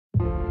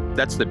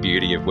that's the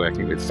beauty of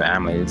working with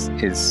families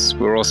is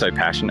we're also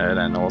passionate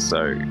and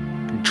also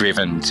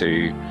driven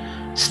to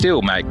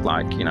still make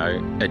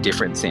a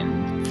difference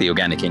in the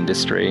organic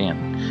industry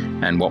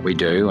and what we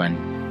do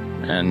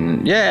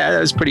and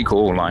yeah, it's pretty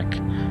cool.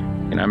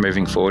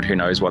 Moving forward, who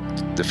knows what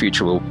the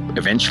future will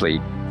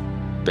eventually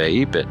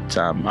be, but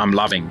I'm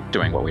loving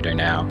doing what we do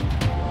now.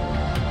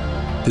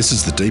 This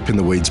is the Deep in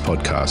the Weeds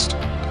podcast.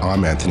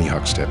 I'm Anthony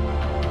Huckstep.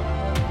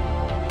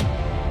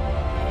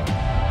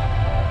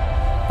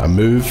 A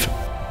move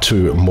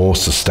to more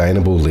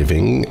sustainable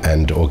living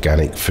and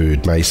organic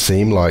food may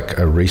seem like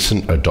a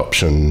recent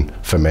adoption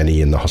for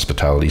many in the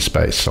hospitality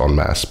space en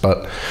masse,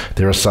 but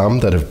there are some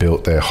that have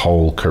built their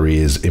whole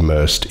careers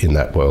immersed in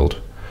that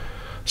world.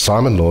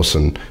 Simon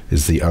Lawson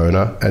is the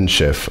owner and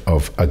chef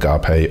of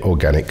Agape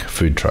Organic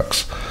Food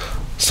Trucks.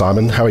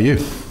 Simon, how are you?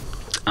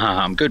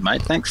 I'm good,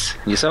 mate. Thanks.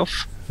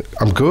 Yourself?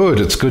 I'm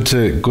good. It's good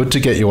to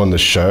get you on the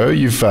show.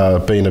 You've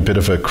been a bit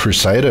of a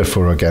crusader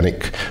for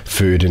organic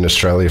food in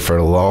Australia for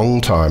a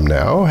long time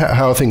now.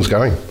 How are things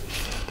going?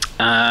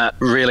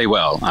 Really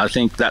well. I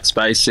think that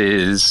space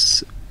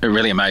is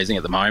really amazing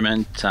at the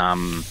moment.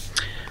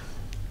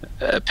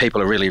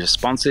 People are really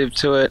responsive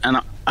to it, and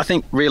I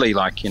think really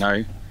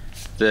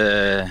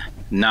the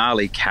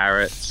gnarly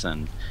carrots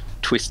and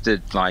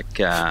twisted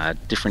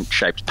different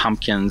shaped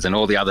pumpkins and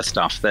all the other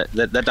stuff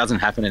that doesn't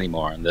happen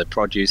anymore, and the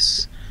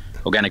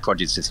organic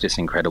produce is just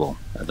incredible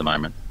at the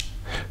moment.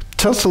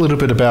 Tell us a little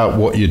bit about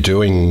what you're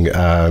doing.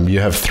 You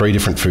have 3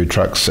 different food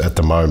trucks at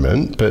the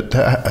moment, but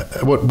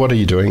what are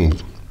you doing?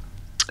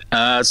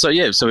 So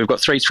we've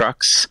got 3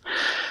 trucks.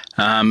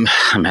 Man,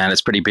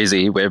 it's pretty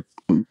busy. We're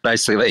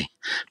basically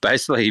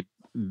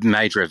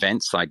major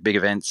events, like big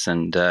events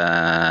and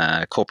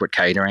corporate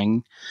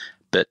catering.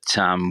 But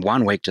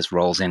 1 week just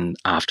rolls in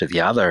after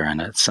the other. And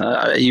it's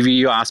if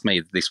you ask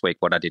me this week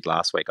what I did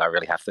last week, I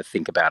really have to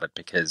think about it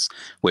because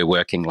we're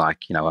working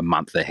a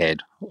month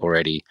ahead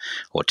already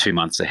or 2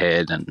 months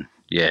ahead. And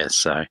yeah,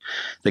 so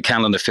the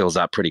calendar fills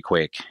up pretty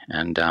quick.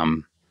 And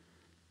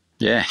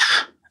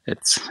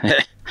it's...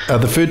 Are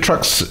the food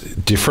trucks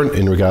different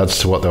in regards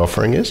to what the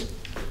offering is?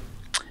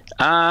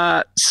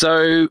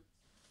 So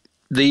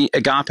the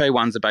Agape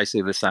ones are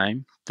basically the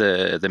same.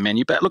 The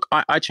menu, but look,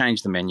 I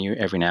change the menu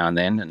every now and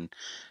then and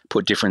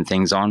put different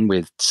things on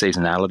with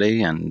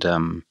seasonality, and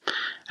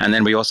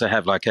then we also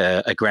have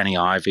a Granny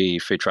Ivy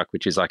food truck,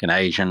 which is like an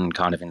Asian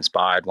kind of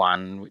inspired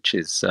one, which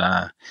is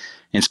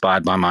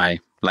inspired by my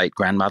late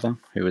grandmother,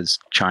 who was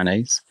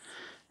Chinese.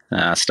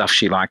 Stuff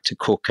she liked to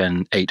cook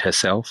and eat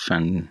herself,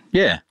 and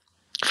yeah,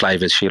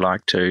 flavors she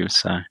liked too.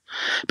 So,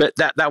 but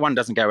that one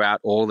doesn't go out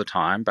all the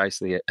time.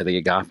 Basically, the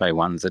Agape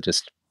ones are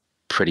just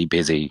pretty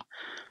busy.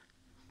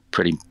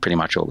 Pretty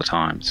much all the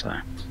time. So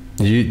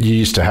you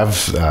used to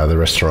have the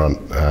restaurant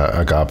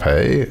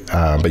Agape,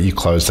 but you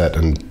closed that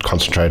and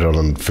concentrated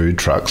on food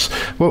trucks.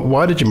 Well,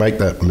 why did you make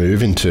that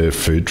move into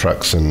food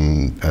trucks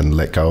and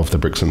let go of the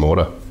bricks and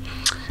mortar?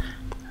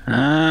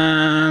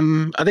 I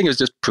think it was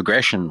just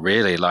progression,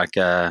 really.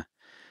 I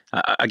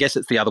guess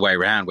it's the other way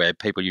around, where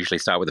people usually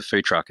start with a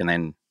food truck and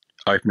then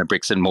open a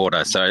bricks and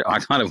mortar. So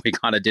we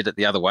kind of did it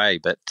the other way.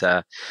 But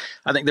I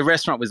think the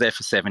restaurant was there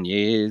for 7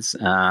 years.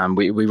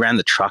 We ran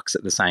the trucks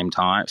at the same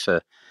time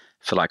for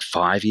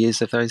 5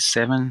 years of those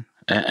 7,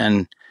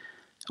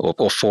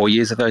 or 4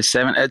 years of those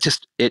 7.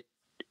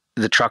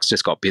 The trucks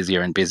just got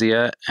busier and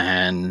busier,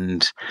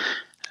 and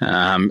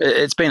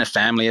it's been a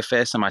family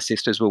affair. So my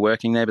sisters were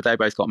working there, but they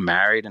both got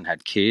married and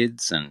had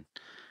kids, and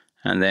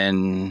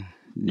then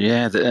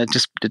it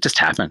just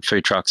happened.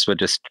 Food trucks were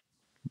just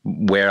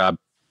where our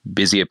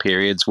busier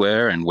periods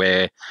were, and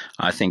where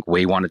I think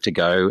we wanted to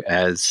go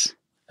as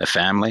a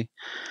family.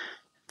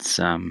 It's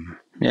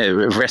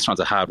restaurants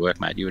are hard work,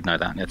 mate. You would know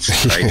that. It's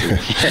crazy.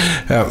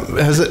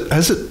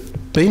 Has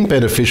it been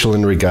beneficial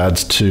in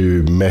regards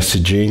to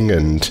messaging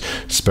and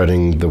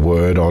spreading the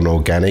word on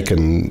organic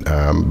and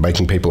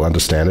making people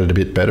understand it a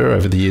bit better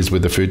over the years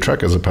with the food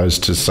truck, as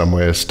opposed to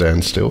somewhere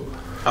stand still?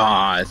 Oh,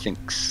 I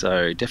think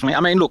so, definitely. I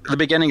mean, look, the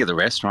beginning of the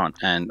restaurant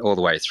and all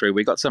the way through,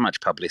 we got so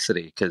much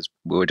publicity because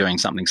we were doing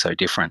something so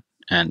different.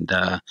 And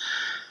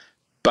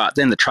but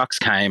then the trucks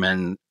came,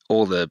 and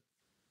more the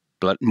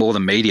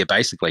media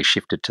basically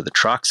shifted to the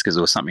trucks because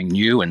it was something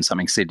new and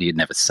something Sydney had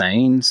never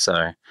seen.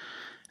 So,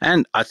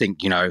 and I think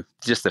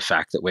just the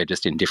fact that we're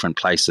just in different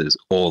places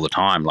all the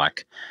time,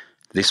 like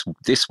this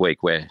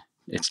week where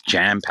it's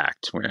jam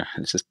packed, where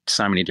it's just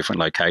so many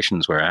different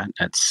locations we're at.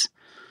 It's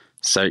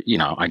so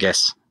I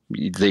guess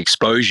the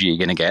exposure you're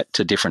going to get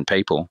to different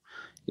people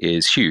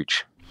is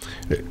huge.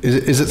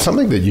 Is it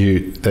something that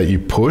you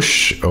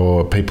push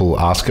or people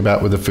ask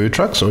about with the food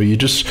trucks, or are you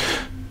just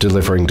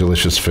delivering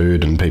delicious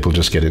food and people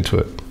just get into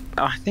it?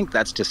 I think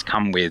that's just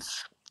come with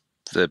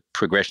the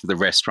progression of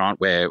the restaurant,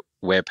 where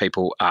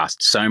people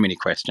asked so many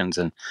questions,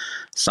 and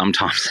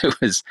sometimes it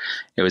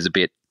was a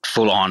bit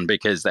full on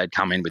because they'd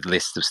come in with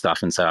lists of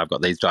stuff and say, I've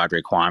got these dietary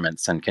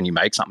requirements and can you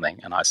make something?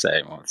 And I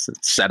say, well, it's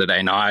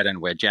Saturday night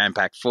and we're jam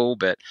packed full,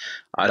 but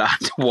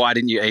why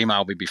didn't you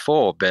email me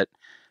before? But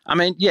I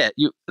mean,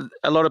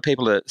 a lot of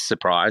people are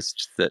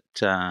surprised that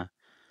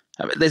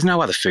there's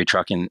no other food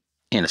truck in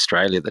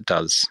Australia that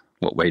does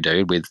what we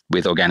do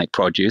with organic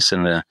produce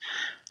and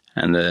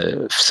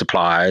the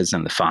suppliers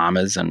and the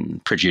farmers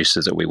and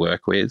producers that we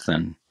work with.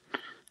 And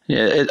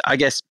yeah, I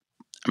guess,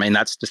 I mean,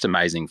 that's just an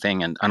amazing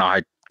thing. And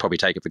I probably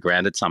take it for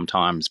granted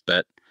sometimes,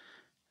 but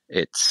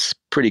it's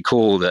pretty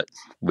cool that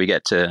we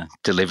get to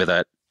deliver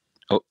that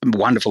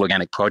wonderful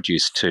organic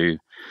produce to,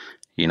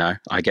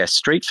 I guess,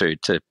 street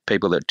food to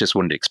people that just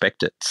wouldn't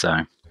expect it.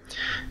 So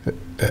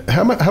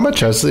how much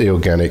has the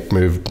organic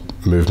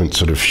movement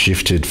sort of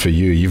shifted for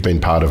you? You've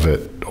been part of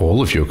it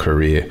all of your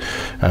career.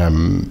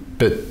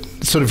 But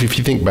sort of if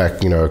you think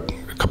back, a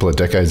couple of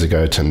decades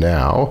ago to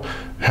now,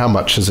 how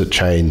much has it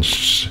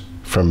changed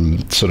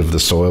from sort of the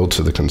soil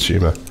to the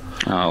consumer?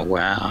 Oh,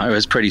 wow. It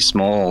was pretty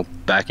small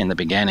back in the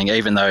beginning,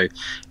 even though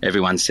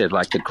everyone said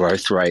like the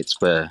growth rates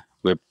were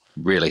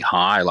really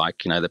high,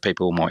 like, the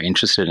people were more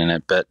interested in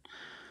it. But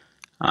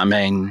I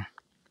mean,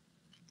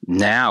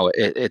 now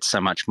it's so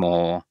much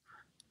more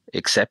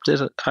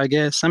accepted, I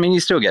guess. I mean, you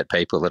still get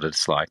people that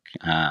it's like,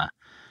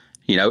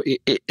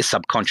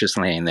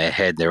 subconsciously in their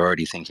head, they're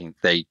already thinking,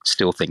 they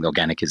still think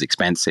organic is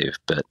expensive.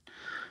 But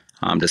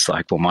I'm just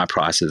like, well, my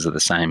prices are the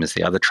same as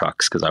the other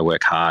trucks because I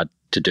work hard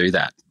to do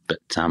that. But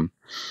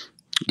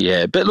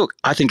yeah, but look,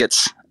 I think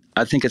it's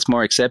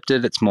more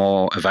accepted. It's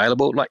more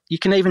available. Like, you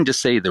can even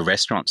just see the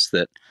restaurants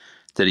that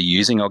are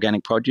using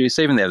organic produce,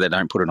 even though they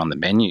don't put it on the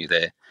menu.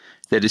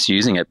 They're just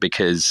using it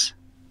because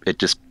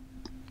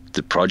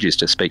the produce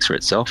just speaks for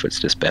itself. It's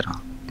just better.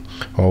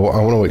 Well,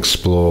 I want to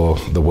explore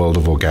the world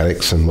of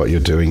organics and what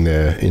you're doing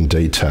there in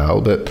detail,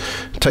 but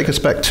take us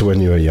back to when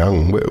you were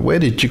young. Where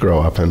did you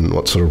grow up and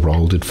what sort of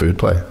role did food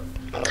play?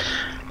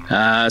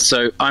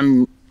 So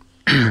I'm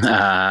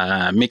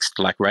mixed,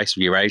 like race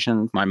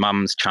Eurasian. My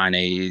mum's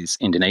Chinese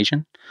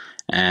Indonesian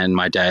and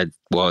my dad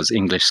was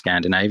English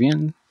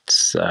Scandinavian.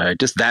 So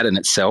just that in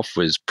itself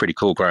was pretty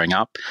cool growing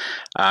up.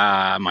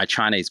 My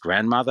Chinese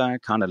grandmother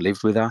kind of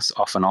lived with us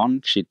off and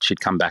on.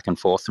 She'd come back and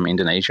forth from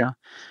Indonesia.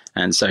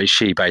 And so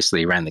she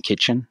basically ran the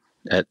kitchen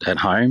at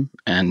home.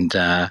 And,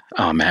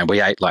 oh man,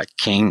 we ate like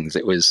kings.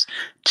 It was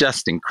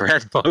just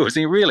incredible.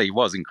 It really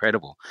was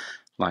incredible.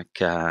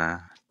 Like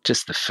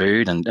just the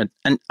food. And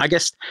I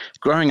guess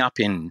growing up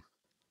in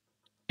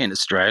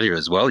Australia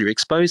as well, you're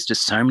exposed to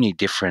so many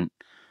different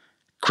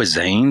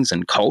cuisines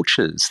and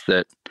cultures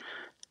that,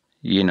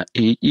 your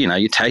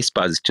taste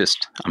buds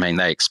just, I mean,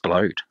 they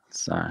explode.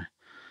 So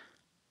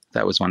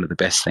that was one of the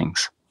best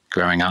things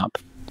growing up.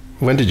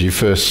 When did you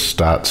first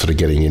start sort of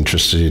getting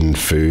interested in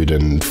food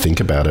and think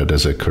about it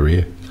as a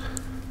career?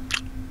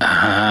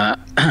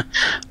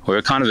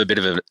 We're kind of a bit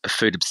of a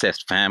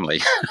food-obsessed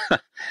family.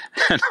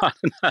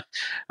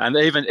 and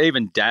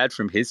even Dad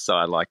from his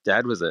side, like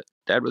Dad was a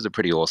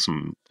pretty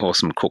awesome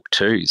cook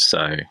too.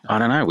 So I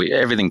don't know,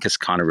 everything just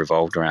kind of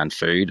revolved around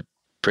food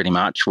pretty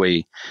much.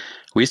 We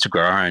used to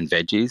grow our own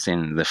veggies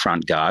in the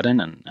front garden,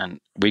 and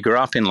we grew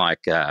up in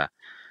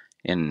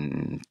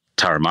in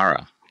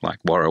Turramurra, like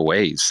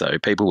Warrawee. So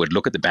people would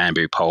look at the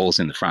bamboo poles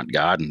in the front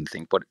garden and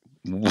think,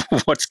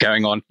 what's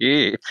going on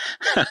here?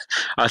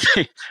 I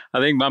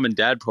think Mum and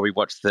Dad probably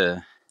watched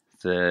the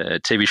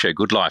TV show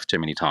Good Life too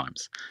many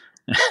times.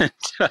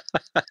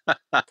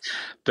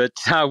 But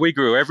we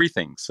grew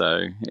everything,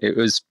 so it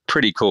was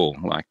pretty cool,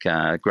 like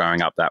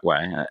growing up that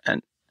way.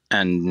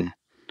 And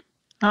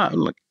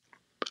look,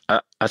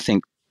 I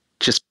think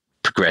just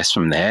progressed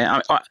from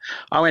there.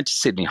 I went to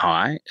Sydney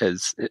High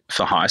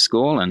for high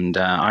school, and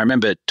I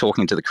remember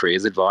talking to the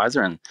careers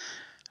advisor, and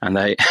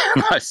I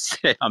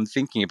said, I'm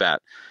thinking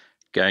about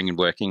going and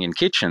working in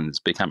kitchens,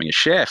 becoming a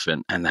chef,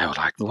 and they were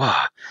like,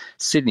 wow,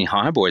 Sydney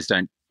High boys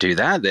don't do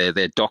that.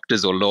 They're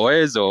doctors or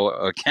lawyers or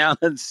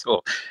accountants,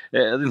 or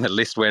then the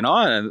list went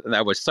on, and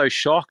they were so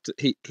shocked.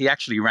 He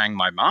actually rang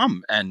my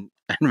mum, and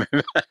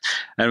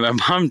my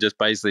mum just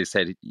basically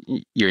said,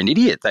 you're an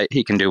idiot.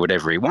 He can do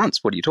whatever he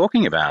wants. What are you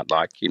talking about?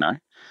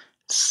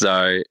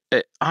 So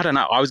I don't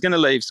know. I was going to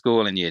leave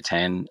school in year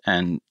 10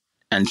 and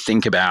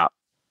think about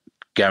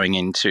going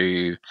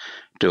into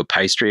do a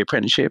pastry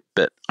apprenticeship.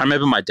 But I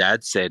remember my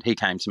dad said, he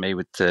came to me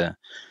to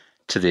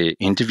the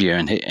interview,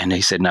 and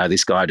he said, no,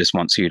 this guy just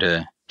wants you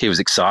to, he was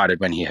excited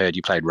when he heard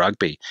you played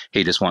rugby.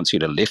 He just wants you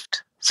to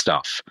lift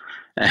stuff.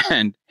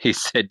 And he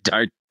said,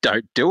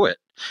 don't do it.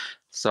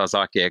 So I was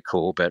like, yeah,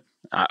 cool. But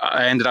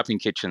I ended up in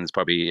kitchens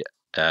probably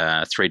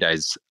 3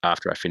 days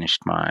after I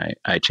finished my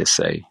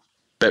HSC.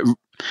 But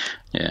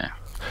yeah.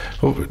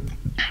 Well,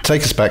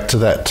 take us back to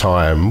that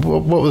time.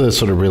 What were the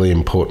sort of really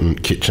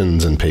important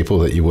kitchens and people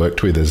that you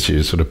worked with as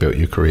you sort of built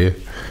your career?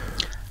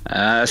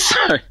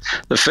 So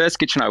the first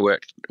kitchen I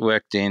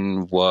worked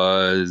in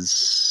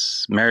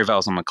was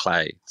Merivale's on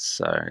Macleay.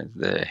 So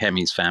the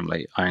Hemmings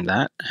family owned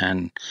that,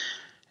 and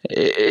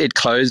it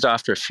closed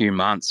after a few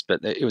months.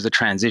 But it was a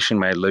transition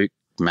where Luke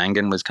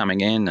Mangan was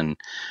coming in and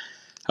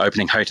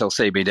opening Hotel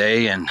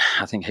CBD, and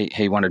I think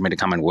he wanted me to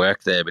come and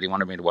work there, but he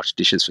wanted me to wash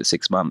dishes for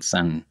 6 months.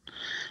 And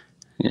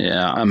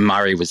yeah,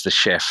 Murray was the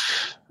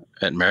chef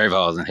at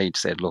Merivale's, and he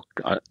said, look,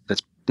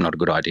 that's not a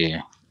good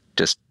idea.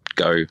 Just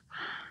go.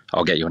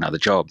 I'll get you another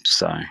job.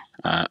 So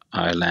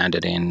I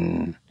landed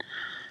in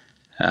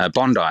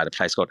Bondi, at a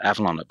place called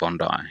Avalon at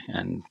Bondi,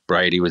 and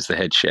Brady was the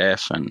head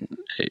chef, and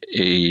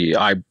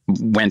I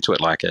went to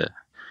it like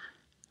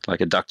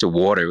a duck to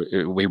water.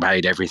 We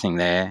made everything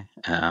there.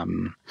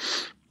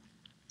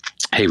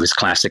 He was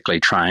classically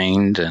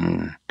trained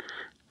and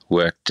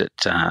worked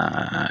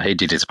at, he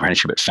did his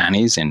apprenticeship at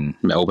Fanny's in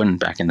Melbourne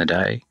back in the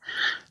day.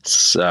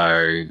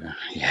 So,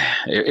 yeah,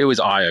 it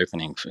was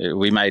eye-opening.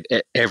 We made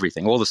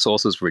everything. All the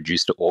sauces were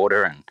reduced to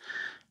order, and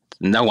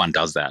no one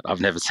does that. I've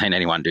never seen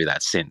anyone do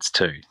that since,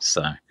 too.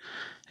 So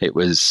it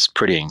was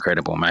pretty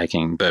incredible,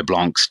 making beurre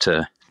blancs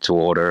to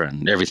order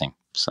and everything.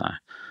 So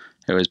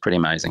it was pretty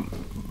amazing.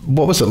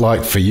 What was it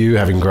like for you,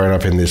 having grown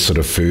up in this sort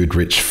of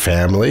food-rich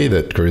family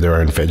that grew their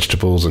own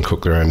vegetables and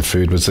cooked their own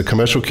food? Was the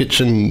commercial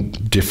kitchen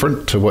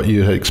different to what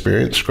you had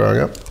experienced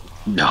growing up?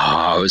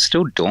 No, it was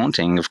still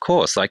daunting, of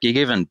course. Like, you're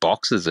given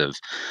boxes of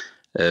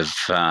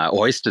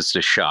oysters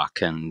to shuck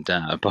and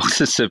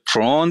boxes of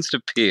prawns to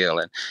peel,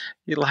 and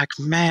you're like,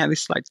 man,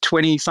 this is like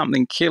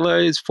 20-something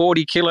kilos,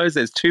 40 kilos.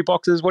 There's 2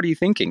 boxes. What are you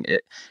thinking?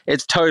 You're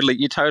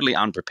totally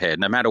unprepared,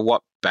 no matter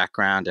what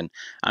background. And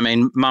I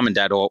mean, Mum and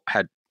Dad all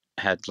had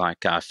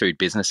like food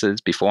businesses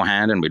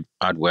beforehand, and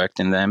I'd worked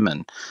in them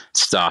and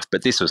stuff.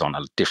 But this was on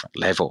a different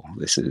level.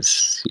 This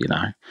is,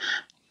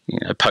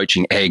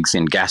 poaching eggs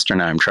in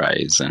gastronome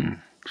trays and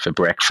for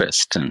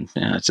breakfast, and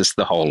just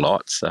the whole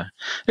lot. So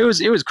it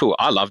was cool.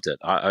 I loved it.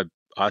 I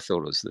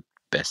thought it was the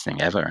best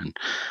thing ever. And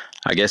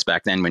I guess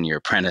back then, when you're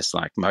apprentice,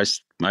 like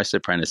most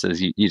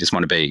apprentices, you just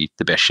want to be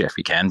the best chef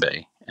you can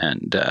be.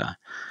 And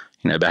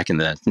back in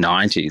the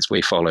 90s,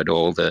 we followed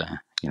all the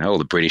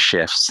British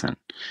chefs,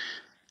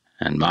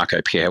 and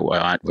Marco Pierre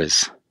White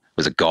was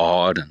a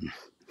god, and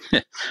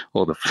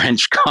all the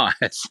French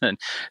guys, and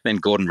then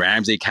Gordon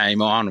Ramsay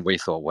came on, and we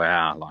thought,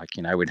 wow,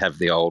 we'd have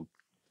the old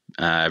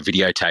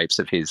videotapes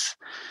of his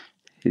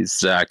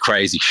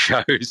crazy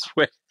shows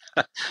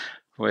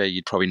where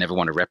you'd probably never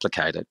want to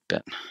replicate it.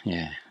 But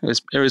yeah,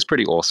 it was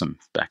pretty awesome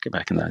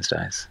back in those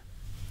days.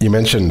 You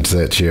mentioned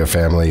that your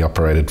family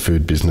operated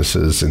food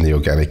businesses in the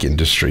organic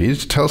industry.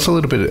 Tell us a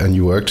little bit, and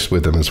you worked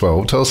with them as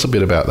well. Tell us a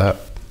bit about that.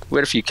 We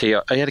had a few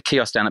kiosks. I had a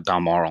kiosk down at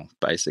Balmoral,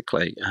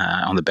 basically,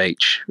 on the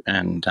beach,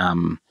 and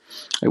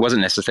it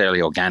wasn't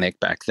necessarily organic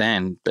back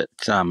then, but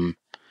it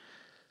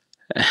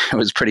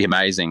was a pretty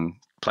amazing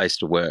place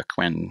to work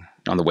on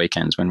the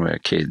weekends when we were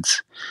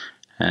kids.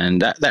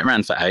 And that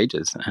ran for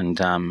ages. And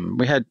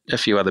we had a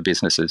few other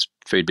businesses,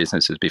 food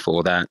businesses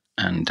before that.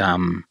 And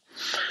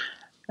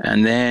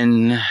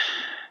then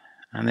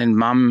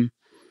Mum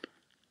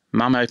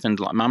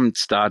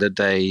started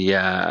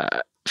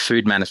a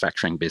food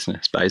manufacturing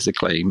business,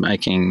 basically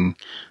making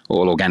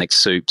all organic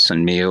soups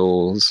and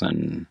meals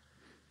and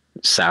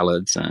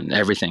salads and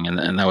everything.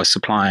 And they were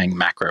supplying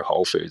Macro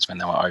Whole Foods when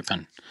they were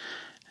open.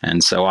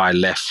 And so I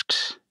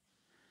left.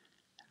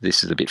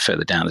 This is a bit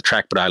further down the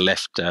track, but I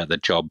left the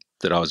job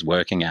that I was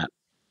working at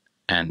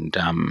and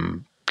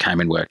came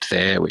and worked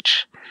there,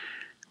 which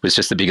was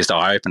just the biggest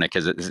eye-opener,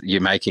 because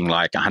you're making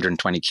like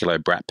 120-kilo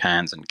brat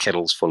pans and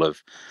kettles full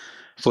of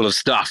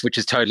stuff, which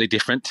is totally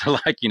different to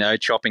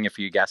chopping a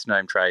few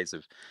gastronome trays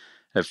of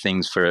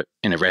things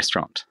in a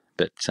restaurant.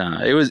 But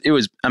it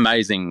was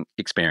amazing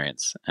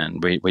experience,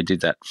 and we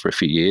did that for a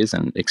few years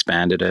and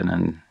expanded it,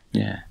 and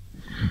yeah.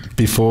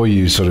 Before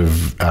you sort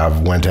of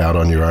went out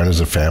on your own as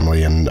a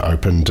family and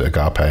opened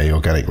Agape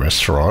Organic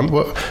Restaurant,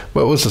 what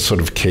was the sort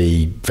of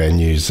key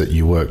venues that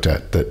you worked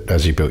at that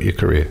as you built your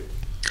career?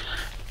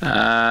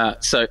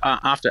 So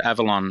after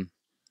Avalon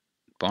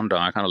Bondi,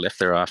 I kind of left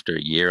there after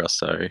a year or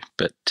so,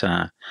 but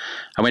I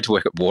went to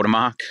work at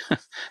Watermark.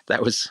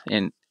 That was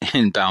in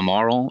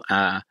Balmoral.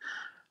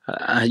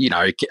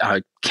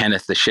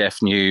 Kenneth, the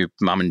chef, knew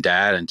Mum and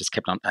Dad and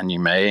knew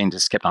me and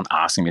just kept on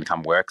asking me to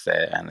come work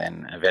there. And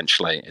then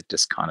eventually it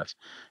just kind of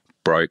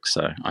broke.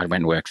 So I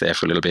went and worked there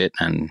for a little bit,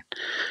 and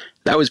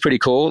that was pretty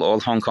cool. All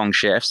Hong Kong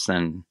chefs,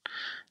 and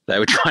they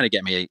were trying to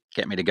get me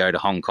to go to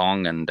Hong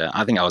Kong. And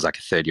I think I was like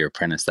a third-year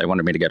apprentice. They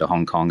wanted me to go to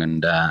Hong Kong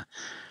and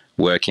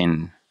work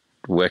in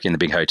the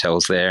big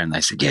hotels there. And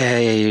they said,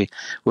 yeah,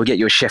 we'll get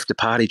you a chef de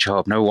party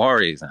job, no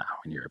worries. And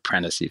when you're an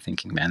apprentice, you're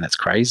thinking, man, that's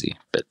crazy.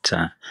 But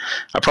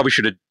I probably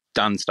should have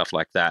done stuff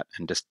like that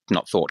and just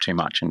not thought too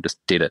much and just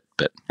did it.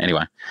 But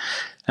anyway,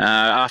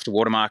 after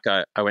Watermark,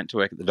 I went to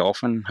work at the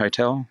Dolphin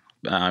Hotel.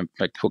 I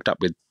hooked up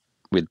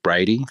with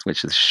Brady,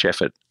 which is the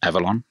chef at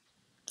Avalon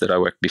that I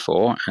worked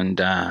before. And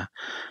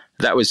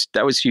that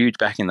was huge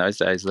back in those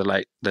days, the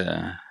late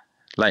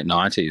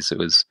 90s. It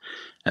was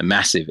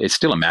it's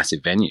still a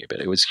massive venue, but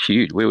it was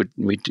huge. We would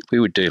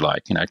do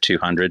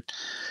 200,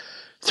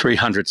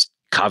 300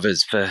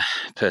 covers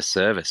per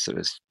service. It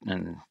was,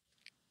 and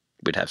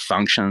we'd have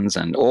functions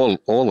and all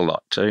a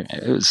lot too.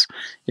 It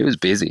was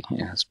busy.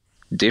 It was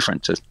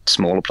different to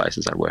smaller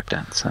places I worked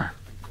at. So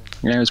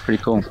yeah, it was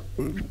pretty cool.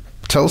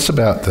 Tell us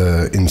about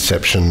the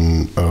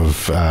inception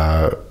of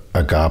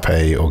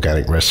Agape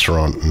Organic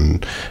Restaurant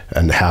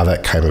and how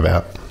that came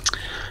about.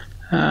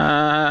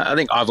 I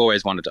think I've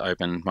always wanted to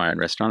open my own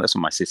restaurant. That's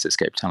what my sisters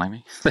keep telling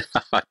me.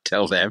 I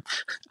tell them.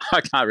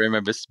 I can't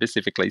remember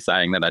specifically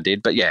saying that I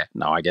did, but yeah,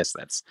 no, I guess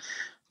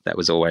that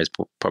was always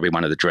probably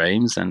one of the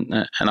dreams.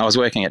 And I was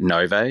working at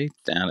Nove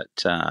down at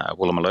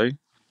Woolloomooloo,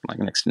 like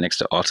next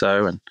to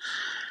Otto, and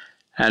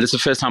it's the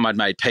first time I'd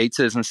made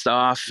pizzas and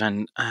stuff.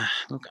 And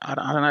look, I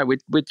don't know,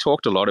 we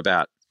talked a lot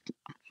about,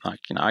 like,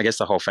 I guess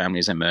the whole family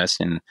is immersed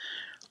in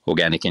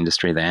organic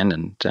industry then,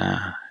 and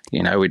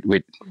we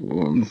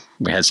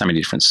had so many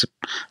different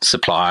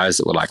suppliers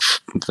that were like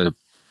that have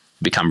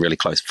become really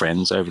close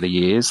friends over the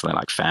years. They're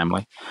like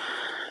family.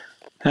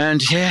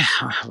 And yeah,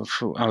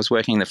 I was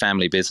working in the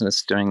family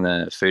business doing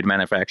the food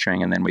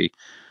manufacturing, and then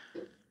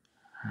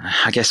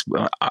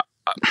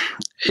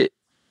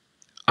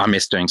I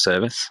miss doing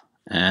service,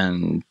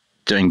 and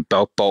doing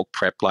bulk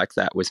prep like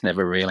that was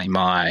never really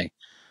my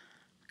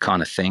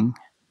kind of thing.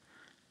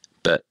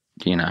 But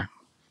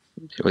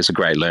it was a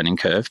great learning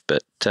curve.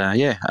 But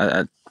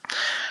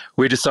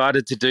we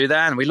decided to do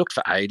that, and we looked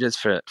for ages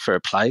for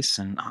a place,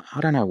 and I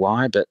don't know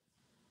why, but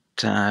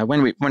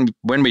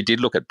when we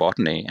did look at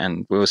botany,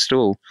 and we were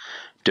still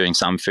doing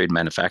some food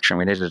manufacturing,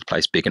 we needed a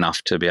place big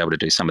enough to be able to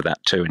do some of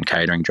that too, in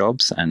catering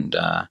jobs. And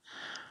I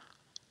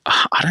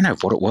don't know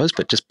what it was,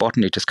 but just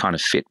botany just kind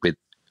of fit with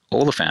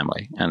all the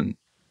family, and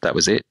that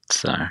was it.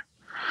 So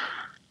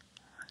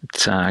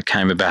it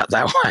came about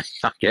that way,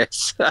 I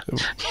guess.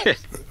 Yeah.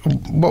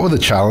 What were the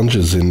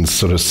challenges in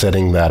sort of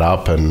setting that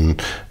up,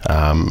 and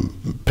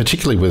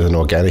particularly with an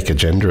organic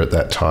agenda at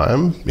that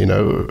time?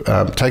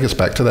 Take us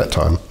back to that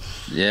time.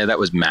 Yeah, that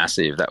was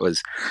massive.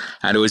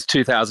 And it was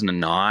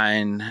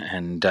 2009,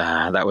 and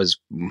that was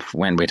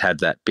when we'd had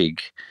that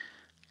big,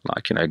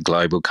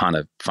 global kind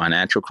of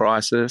financial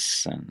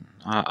crisis. And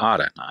I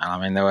don't know. I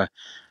mean, there were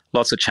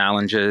lots of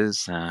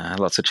challenges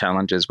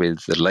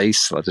with the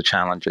lease, lots of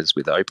challenges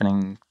with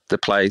opening the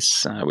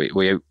place.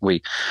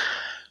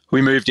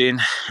 We moved in,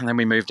 and then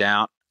we moved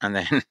out, and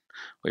then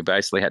we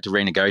basically had to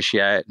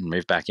renegotiate and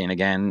move back in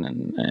again.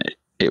 And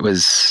it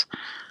was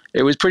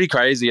pretty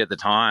crazy at the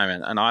time.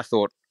 And I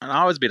thought, and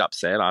I was a bit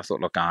upset. I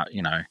thought, look, I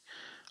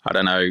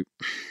don't know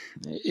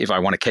if I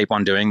want to keep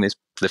on doing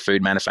the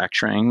food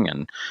manufacturing,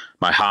 and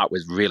my heart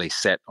was really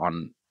set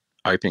on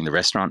opening the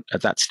restaurant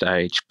at that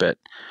stage. But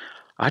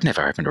I'd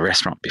never opened a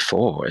restaurant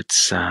before.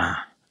 It's a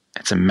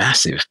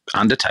massive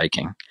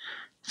undertaking.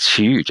 It's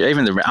huge.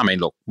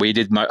 Look, we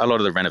did a lot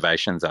of the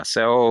renovations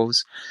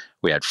ourselves.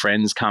 We had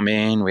friends come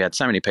in. We had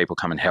so many people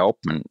come and help,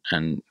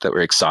 and that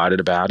were excited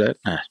about it.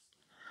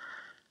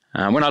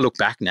 When I look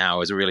back now, it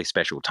was a really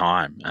special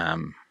time.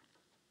 And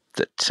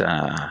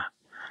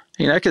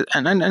we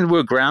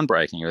were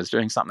groundbreaking. It was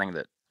doing something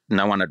that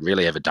no one had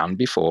really ever done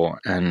before,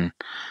 and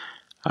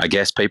I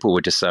guess people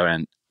were just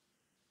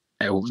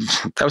they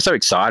were so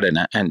excited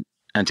and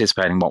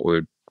anticipating what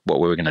we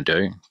were going to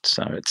do.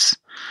 So it's,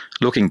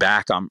 looking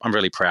back, I'm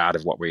really proud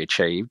of what we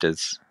achieved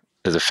as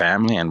a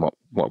family, and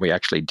what we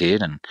actually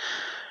did, and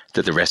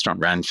that the restaurant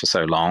ran for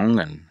so long.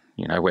 And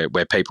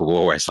where people were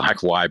always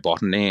like, why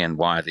botany and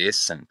why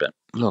this? But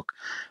look,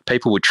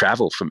 people would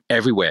travel from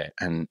everywhere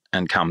and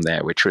come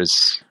there, which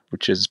is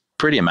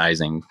pretty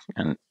amazing.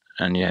 And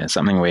yeah,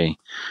 something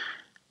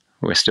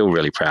we're still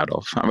really proud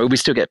of. I mean, we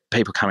still get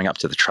people coming up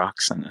to the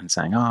trucks and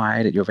saying, oh, I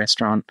ate at your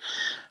restaurant.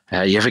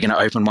 Are you ever going to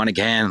open one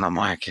again? And I'm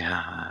like,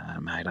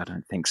 mate, I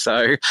don't think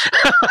so.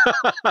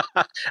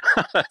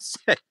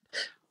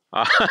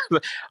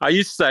 I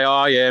used to say,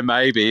 oh, yeah,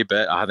 maybe.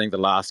 But I think the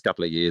last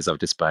couple of years I've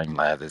just been,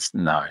 there's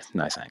no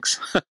thanks.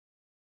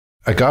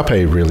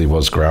 Agape really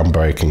was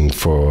groundbreaking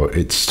for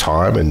its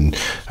time, and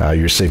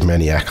you received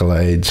many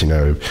accolades,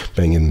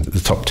 being in the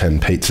top 10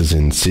 pizzas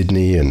in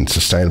Sydney and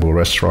sustainable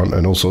restaurant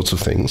and all sorts of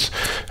things.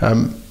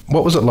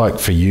 What was it like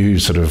for you,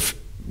 sort of,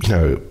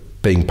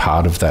 being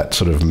part of that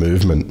sort of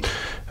movement?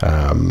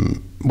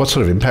 What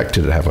sort of impact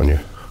did it have on you?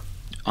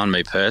 On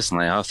me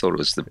personally, I thought it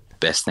was the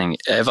best thing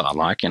ever.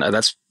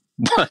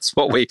 That's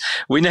what we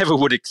never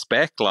would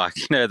expect,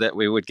 that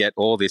we would get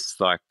all this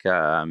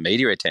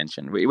media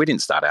attention. We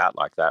didn't start out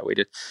like that.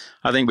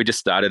 I think we just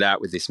started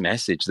out with this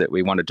message that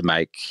we wanted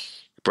to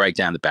break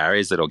down the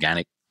barriers, that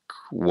organic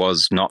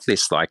was not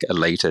this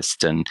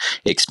elitist and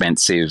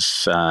expensive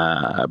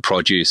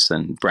produce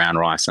and brown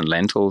rice and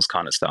lentils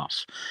kind of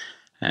stuff.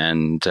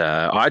 And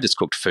I just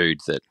cooked food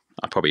that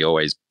I probably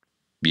always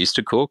used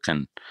to cook,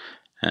 and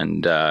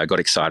got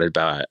excited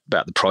about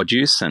the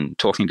produce and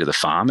talking to the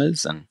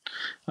farmers. And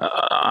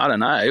I don't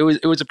know,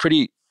 it was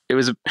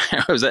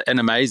an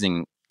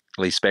amazingly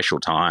special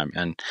time.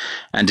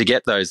 And to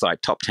get those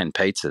top 10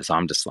 pizzas,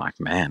 I'm just like,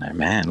 man, oh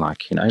man,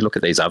 look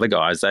at these other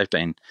guys. They've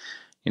been,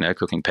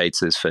 cooking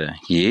pizzas for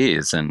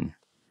years. And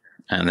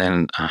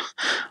then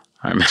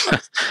I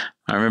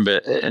remember,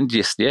 and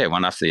just,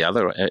 one after the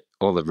other,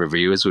 all the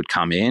reviewers would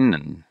come in,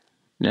 and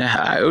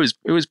yeah, it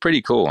was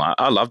pretty cool.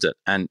 I loved it.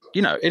 And,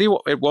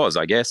 it was,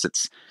 I guess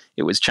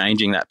it was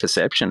changing that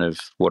perception of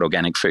what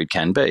organic food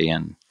can be.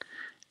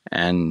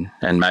 And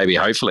maybe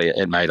hopefully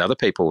it made other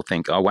people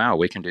think, oh, wow,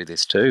 we can do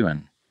this too.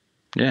 And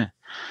yeah,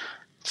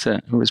 so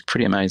it was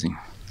pretty amazing.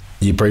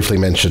 You briefly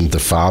mentioned the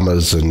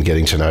farmers and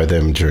getting to know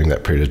them during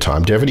that period of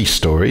time. Do you have any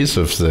stories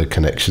of the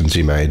connections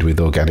you made with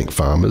organic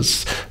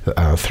farmers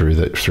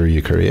through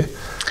your career?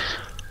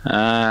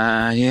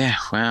 Yeah,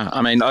 wow.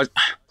 I mean,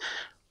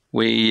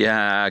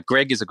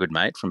 Greg is a good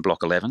mate from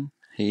Block 11.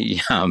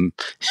 We kind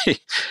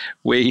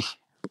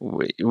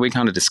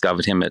of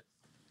discovered him at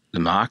the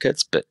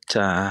markets, but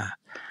I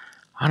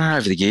don't know,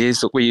 over the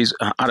years, look, we use,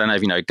 I don't know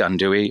if you know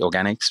Gundui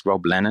Organics.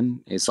 Rob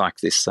Lennon is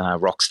like this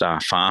rock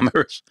star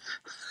farmer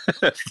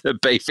of the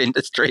beef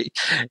industry.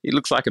 He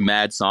looks like a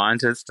mad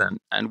scientist,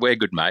 and we're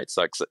good mates.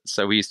 Like,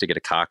 so we used to get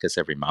a carcass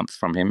every month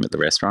from him at the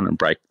restaurant and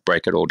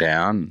break it all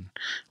down.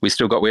 We've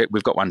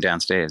got one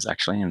downstairs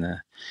actually in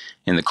the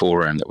cool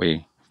room that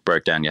we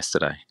broke down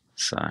yesterday.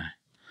 So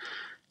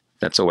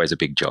that's always a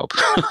big job.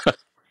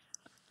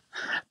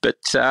 But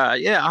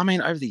yeah, I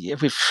mean, over the year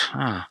we've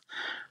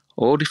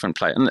all different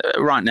places.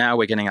 Right now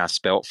we're getting our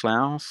spelt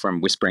flour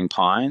from Whispering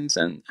Pines,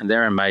 and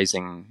they're an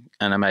amazing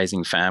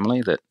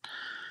family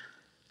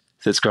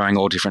that's growing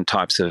all different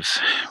types of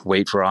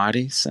wheat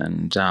varieties.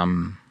 And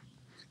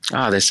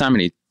there's so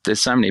many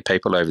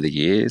people over the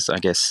years, I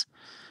guess,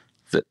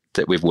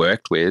 that we've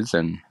worked with.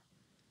 And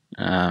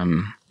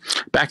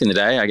back in the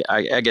day,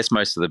 I guess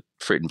most of the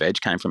fruit and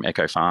veg came from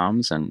Eco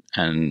Farms and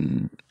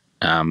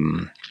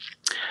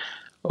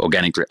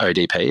organic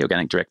ODP,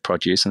 organic direct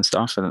produce and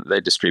stuff, and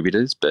they're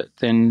distributors. But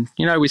then,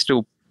 we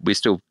still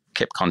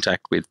kept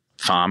contact with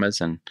farmers,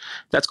 and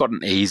that's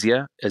gotten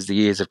easier as the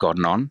years have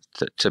gotten on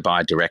to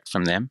buy direct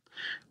from them,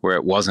 where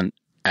it wasn't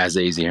as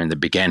easy in the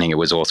beginning. It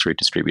was all through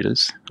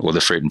distributors, or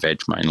the fruit and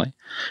veg mainly.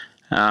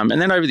 And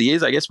then over the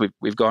years, I guess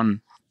we've gone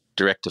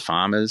direct to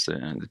farmers,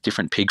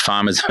 different pig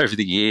farmers over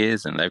the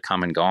years, and they've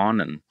come and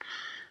gone,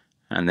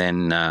 and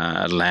then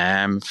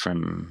lamb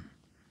from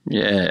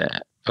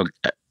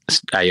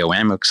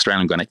AOM,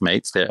 Australian Organic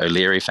Meats, the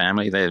O'Leary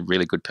family. They're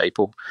really good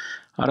people.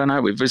 I don't know.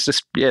 We've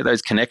just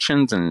those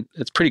connections, and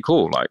it's pretty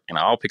cool. Like,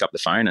 I'll pick up the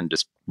phone and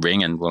just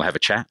ring, and we'll have a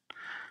chat.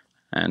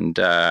 And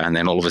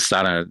then all of a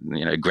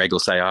sudden, Greg will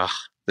say, "Oh,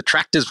 the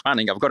tractor's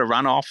running. I've got to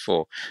run off,"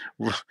 or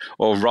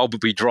Rob will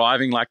be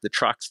driving like the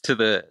trucks to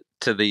the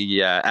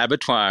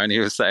abattoir, and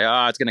he'll say,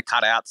 "Oh, it's going to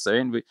cut out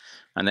soon,"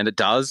 and then it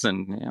does,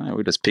 and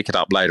we just pick it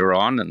up later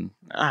on. And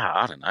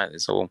I don't know.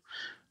 There's all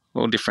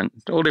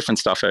different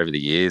stuff over the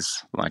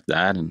years like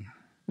that. And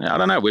I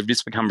don't know, we've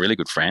just become really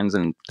good friends,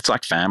 and it's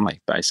like family,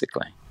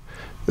 basically.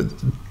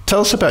 Tell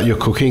us about your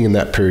cooking in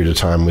that period of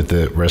time with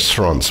the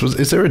restaurants.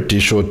 Is there a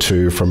dish or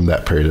two from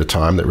that period of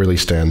time that really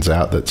stands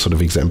out that sort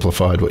of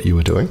exemplified what you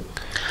were doing?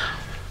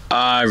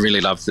 I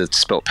really loved the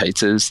spelt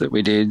pizzas that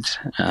we did.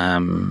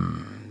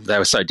 They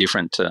were so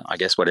different to, I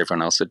guess, what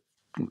everyone else had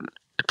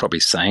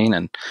probably seen.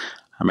 And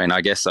I mean,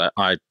 I guess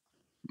I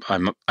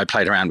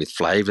played around with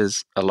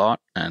flavours a lot,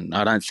 and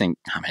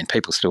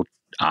people still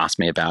ask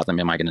me about them.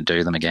 Am I going to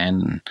do them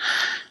again? And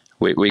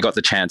we got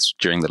the chance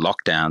during the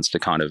lockdowns to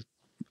kind of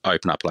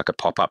open up like a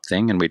pop-up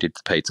thing, and we did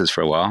the pizzas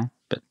for a while.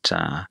 But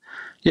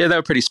they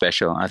were pretty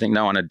special. I think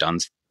no one had done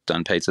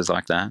pizzas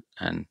like that.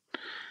 And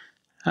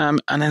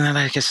then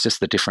I guess just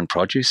the different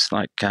produce.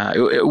 Like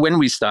when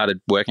we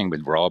started working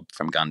with Rob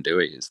from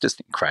Gundui, it's just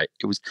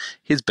incredible.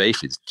 His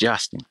beef is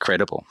just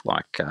incredible.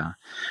 Like,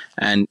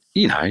 and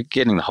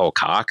getting the whole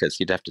carcass,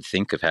 you'd have to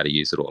think of how to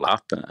use it all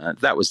up.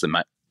 That was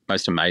the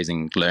most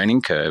amazing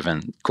learning curve,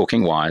 and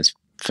cooking wise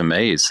for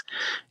me is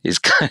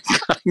cutting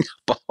up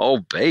a whole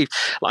beef.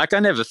 Like, I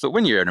never thought,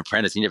 when you're an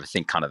apprentice, you never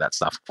think kind of that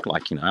stuff.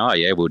 Like, oh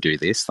yeah, we'll do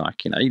this.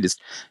 Like, in the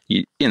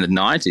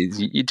 90s,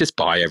 you just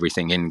buy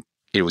everything in.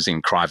 It was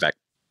in Cryovac,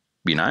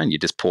 and you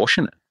just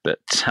portion it.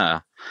 But,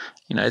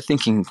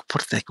 thinking,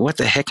 what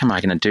the heck am I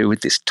going to do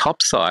with this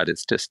top side?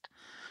 It's just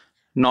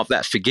not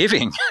that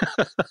forgiving.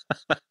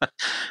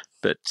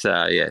 But,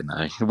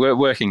 we're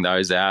working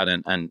those out.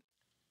 And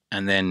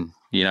then,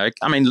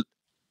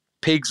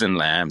 pigs and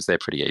lambs, they're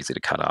pretty easy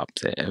to cut up.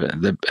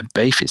 The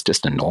beef is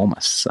just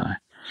enormous. So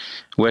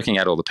working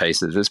out all the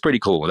pieces, it's pretty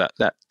cool.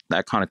 That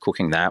kind of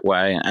cooking that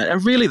way.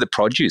 And really the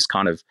produce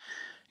kind of,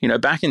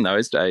 back in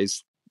those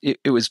days,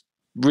 it was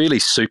really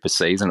super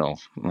seasonal,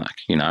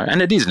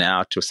 and it is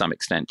now to some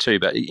extent too,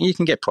 but you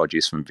can get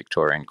produce from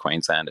Victoria and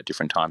Queensland at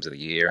different times of the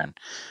year, and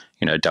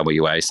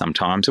WA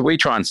sometimes. So we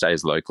try and stay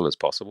as local as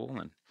possible.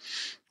 And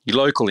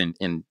local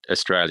in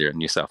Australia and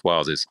New South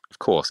Wales is, of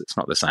course, it's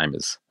not the same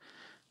as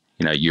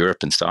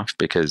Europe and stuff,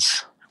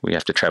 because we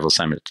have to travel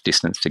so much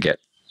distance to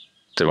get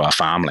to our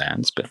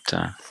farmlands. But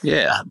I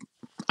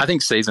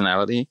think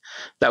seasonality,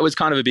 that was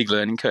kind of a big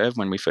learning curve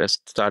when we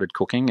first started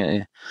cooking.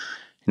 You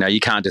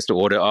can't just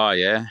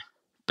order,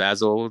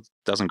 basil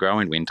doesn't grow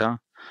in winter.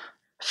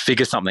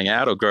 Figure something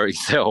out or grow it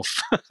yourself.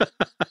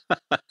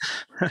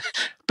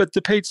 But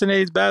the pizza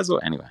needs basil.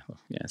 Anyway,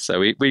 so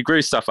we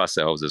grew stuff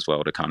ourselves as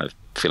well to kind of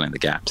fill in the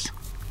gaps.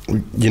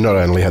 You not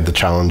only had the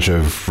challenge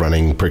of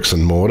running bricks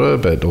and mortar,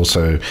 but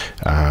also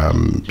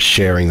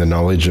sharing the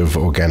knowledge of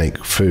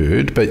organic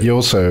food, but you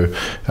also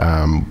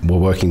were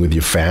working with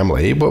your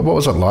family. What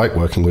was it like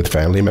working with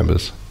family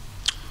members?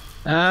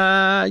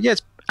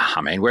 It's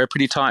I mean, we're a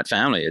pretty tight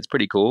family. It's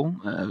pretty cool.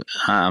 I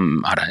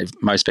don't know,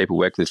 most people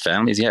work with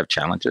families. You have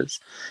challenges.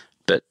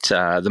 But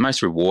the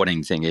most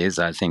rewarding thing is,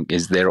 I think,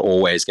 is they're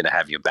always going to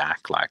have your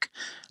back, like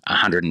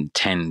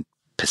 110%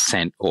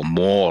 or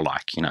more.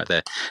 Like, you know,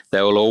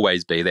 they will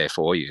always be there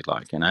for you.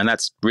 Like, you know, and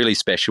that's really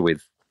special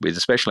with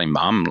especially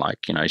mum.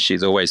 Like, you know,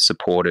 she's always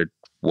supported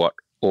what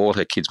all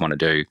her kids want to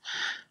do.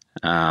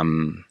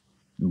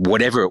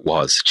 Whatever it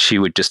was, she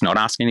would just not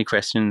ask any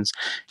questions.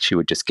 She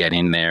would just get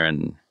in there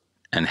and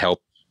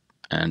help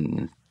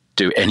and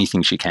do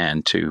anything she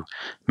can to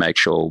make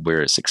sure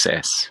we're a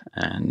success.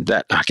 And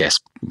that, I guess,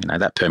 you know,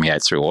 that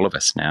permeates through all of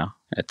us now.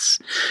 It's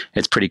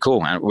pretty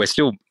cool. And we're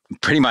still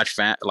pretty much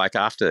like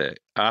after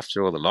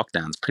all the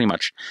lockdowns, pretty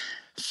much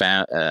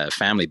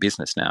family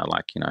business now.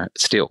 Like, you know,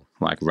 still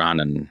like run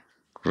and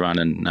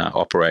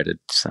operated.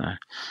 So,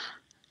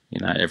 you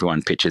know,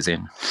 everyone pitches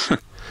in.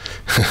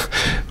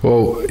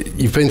 Well,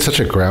 you've been such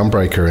a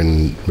groundbreaker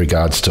in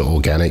regards to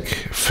organic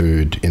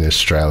food in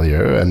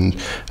Australia, and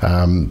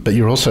but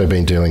you've also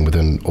been dealing with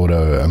an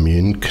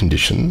autoimmune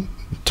condition.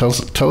 Tell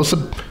us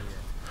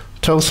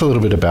a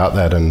little bit about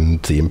that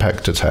and the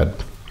impact it's had.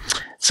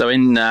 So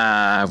in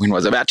when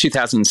was it? About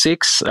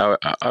 2006, I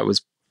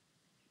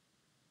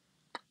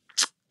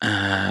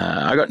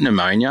got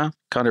pneumonia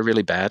kind of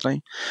really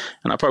badly,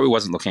 and I probably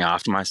wasn't looking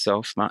after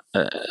myself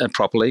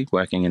properly,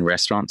 working in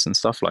restaurants and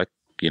stuff. Like,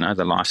 you know,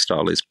 the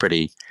lifestyle is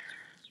pretty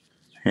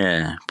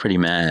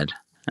mad,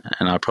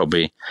 and I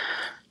probably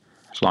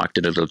liked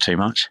it a little too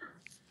much.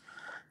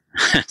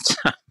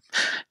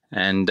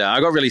 And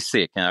I got really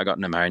sick, and I got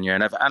pneumonia,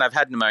 and I've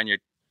had pneumonia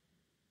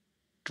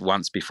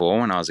once before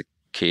when I was a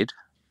kid.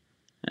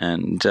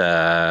 And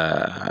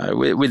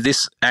with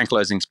this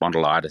ankylosing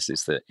spondylitis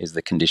is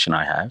the condition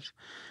I have.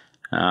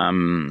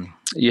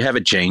 You have a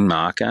gene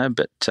marker,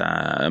 but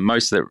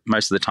most of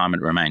the time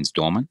it remains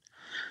dormant.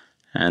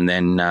 And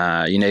then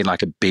you need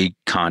like a big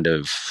kind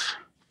of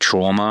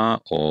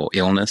trauma or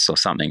illness or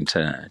something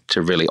to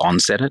really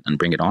onset it and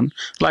bring it on,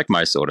 like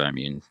most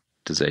autoimmune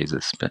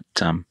diseases. But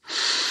I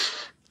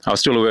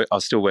was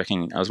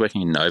working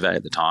in Nova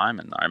at the time,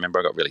 and I remember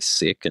I got really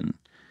sick, and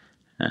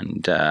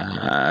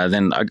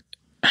then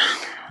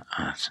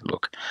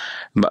look,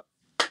 but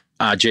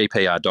our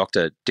GP, our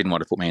doctor, didn't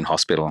want to put me in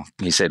hospital.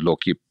 He said,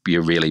 "Look,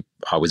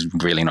 I was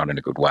really not in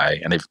a good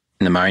way, and if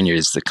pneumonia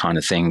is the kind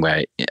of thing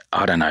where,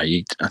 I don't know,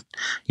 you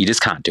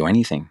just can't do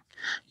anything.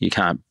 You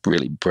can't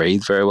really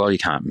breathe very well. You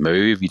can't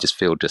move. You just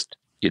feel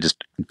you're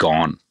just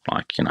gone,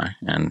 like, you know."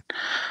 And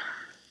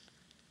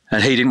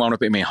he didn't want to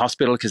put me in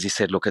hospital because he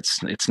said, "Look, it's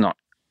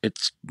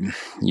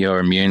your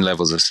immune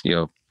levels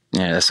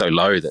they're so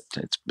low that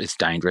it's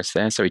dangerous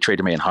there." So he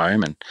treated me at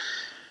home,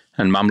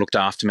 and mum looked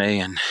after me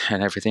and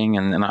everything.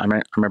 And then I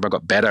remember I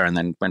got better and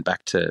then went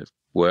back to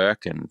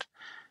work, and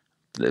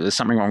there was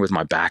something wrong with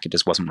my back. It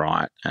just wasn't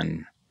right.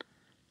 And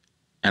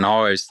I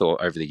always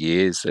thought over the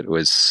years that it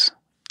was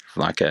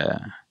like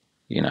one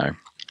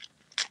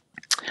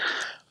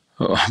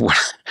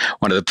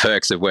of the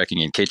perks of working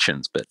in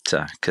kitchens, but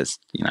because,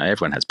 you know,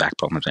 everyone has back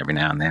problems every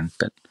now and then.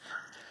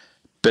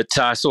 But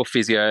I saw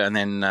physio, and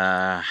then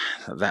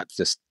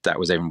that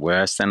was even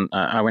worse. Then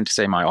I went to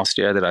see my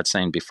osteo that I'd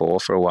seen before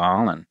for a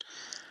while,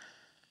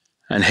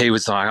 and he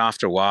was like,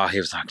 after a while, he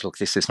was like, "Look,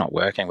 this is not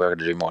working. We're going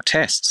to do more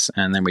tests."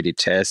 And then we did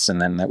tests,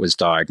 and then that was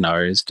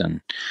diagnosed.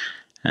 And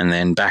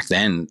then back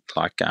then,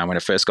 like when I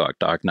first got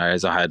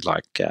diagnosed, I had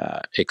like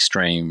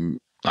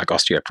extreme like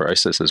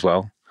osteoporosis as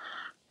well,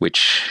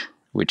 which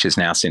is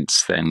now,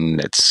 since then,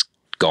 it's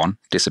gone,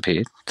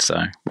 disappeared.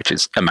 So, which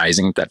is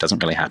amazing. That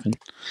doesn't really happen.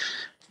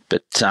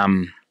 But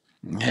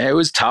yeah, it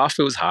was tough.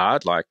 It was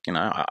hard. Like, you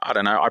know, I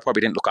don't know. I probably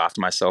didn't look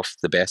after myself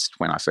the best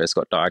when I first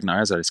got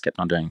diagnosed. I just kept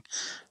on doing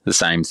the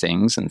same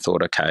things and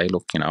thought, okay,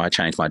 look, you know, I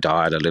changed my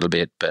diet a little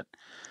bit, but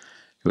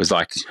it was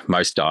like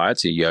most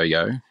diets, you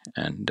yo-yo,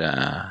 and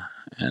the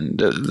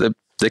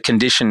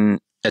condition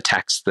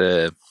attacks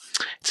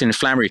it's an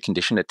inflammatory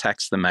condition. It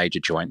attacks the major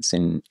joints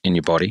in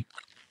your body,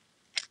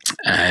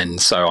 and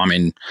so I'm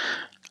in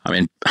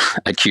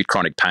acute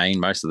chronic pain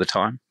most of the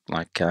time.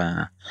 Like.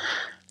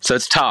 So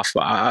it's tough.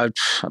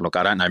 Look,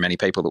 I don't know many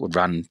people that would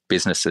run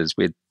businesses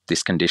with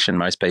this condition.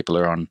 Most people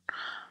are on,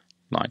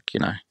 like,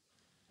 you know,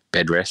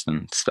 bed rest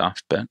and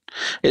stuff. But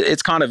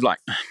it's kind of I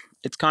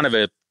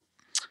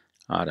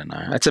don't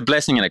know. It's a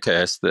blessing and a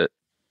curse, that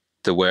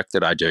the work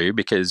that I do,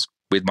 because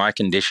with my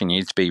condition, you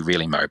need to be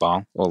really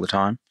mobile all the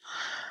time,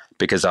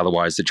 because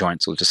otherwise the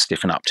joints will just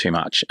stiffen up too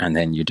much, and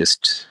then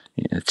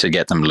to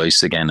get them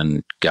loose again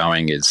and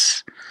going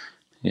is,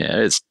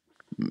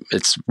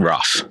 it's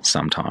rough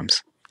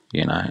sometimes.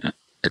 You know,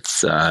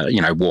 it's,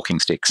 walking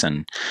sticks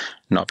and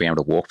not being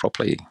able to walk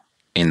properly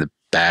in the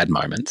bad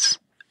moments.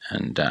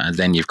 And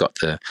then you've got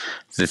the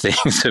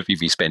things of,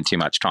 if you spend too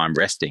much time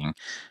resting,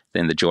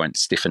 then the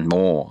joints stiffen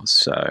more.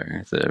 So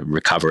the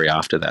recovery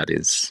after that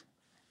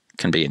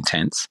can be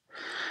intense.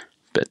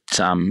 But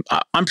I'm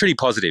a pretty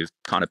positive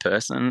kind of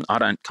person. I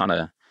don't kind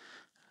of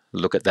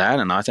look at that.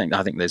 And I think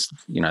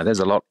there's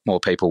a lot more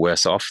people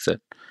worse off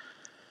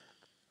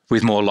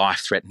with more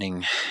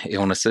life-threatening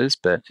illnesses.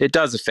 But it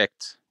does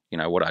affect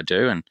what I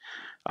do. And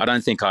I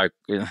don't think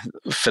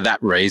for that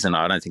reason,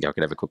 I don't think I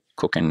could ever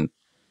cook in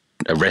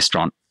a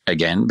restaurant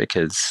again,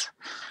 because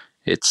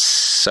it's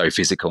so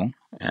physical,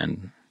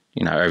 and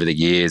over the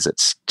years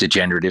it's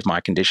degenerative, my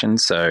condition.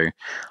 So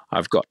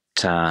I've got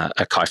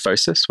a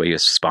kyphosis, where your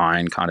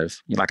spine kind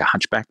of, you're like a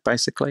hunchback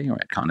basically, where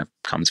it kind of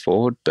comes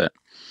forward. But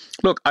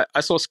look,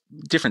 I saw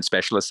different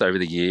specialists over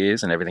the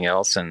years and everything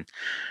else, and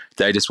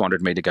they just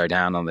wanted me to go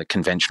down on the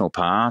conventional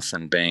path.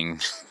 And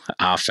being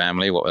our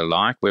family, what we're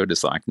like, we were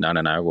just like, no.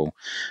 Well,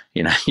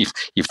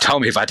 you've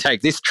told me if I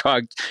take this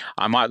drug,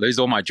 I might lose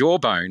all my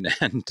jawbone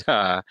and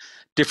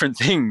different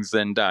things.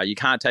 And you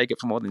can't take it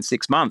for more than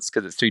 6 months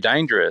because it's too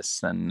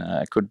dangerous, and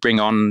it could bring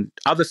on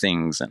other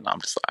things. And I'm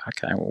just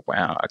like, okay, well,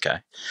 wow, okay.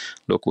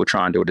 Look, we'll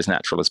try and do it as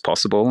natural as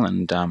possible.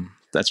 And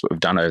that's what we've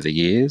done over the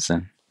years.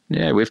 And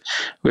yeah,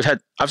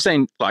 I've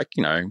seen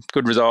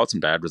good results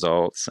and bad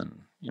results.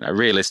 And,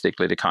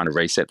 realistically, to kind of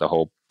reset the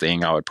whole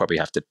thing, I would probably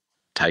have to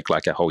take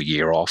like a whole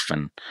year off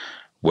and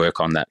work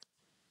on that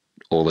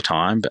all the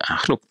time.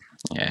 But look,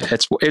 yeah,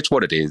 it's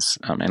what it is.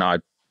 I mean, I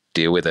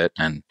deal with it,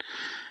 and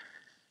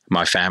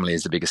my family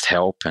is the biggest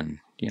help. And,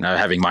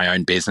 having my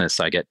own business,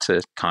 I get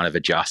to kind of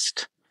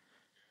adjust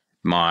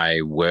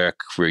my work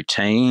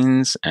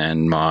routines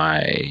and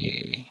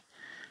my,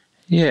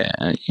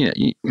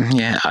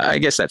 I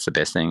guess that's the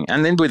best thing.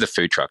 And then with the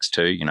food trucks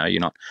too, you're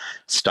not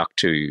stuck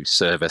to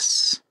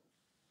service.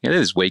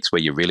 There's weeks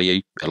where you're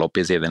really a lot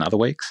busier than other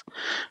weeks.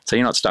 So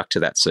you're not stuck to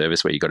that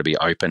service where you've got to be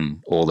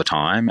open all the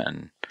time,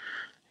 and,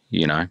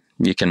 you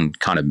can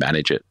kind of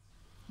manage it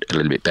a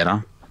little bit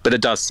better. But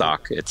it does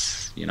suck.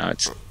 It's,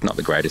 it's not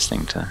the greatest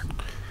thing to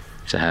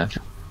have.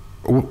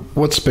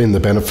 What's been the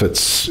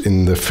benefits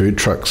in the food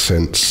truck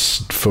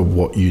sense for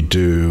what you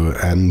do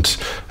and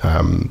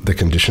the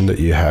condition that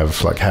you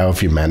have? Like, how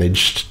have you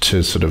managed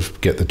to sort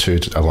of get the two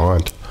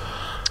aligned?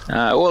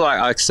 Well,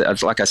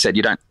 like I said,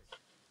 you don't.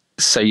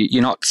 So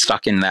you're not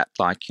stuck in that,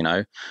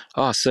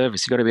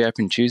 service, you got to be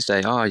open Tuesday.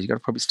 You got to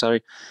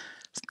probably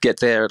get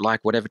there at like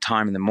whatever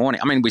time in the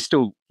morning. I mean, we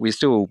still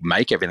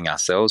make everything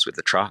ourselves with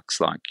the trucks.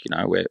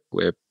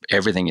 Where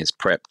everything is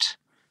prepped,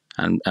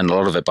 and a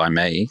lot of it by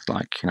me.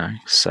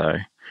 So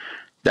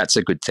that's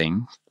a good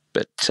thing.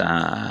 But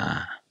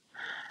I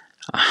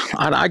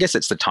guess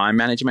it's the time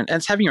management, and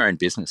it's having your own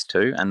business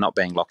too, and not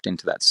being locked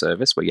into that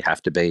service where you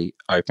have to be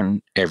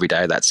open every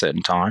day at that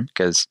certain time.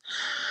 Because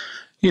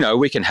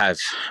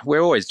we're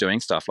always doing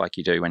stuff like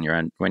you do when you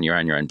own your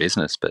own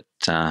business, but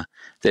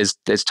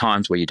there's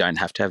times where you don't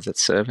have to have that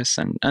service,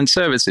 and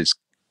services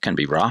can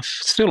be rough.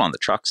 Still on the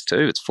trucks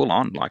too, it's full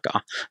on.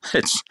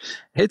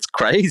 It's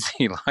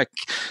crazy.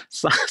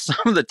 Some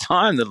of the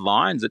time the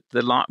lines,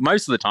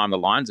 most of the time the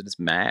lines are just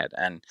mad,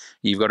 and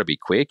you've got to be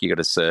quick. You got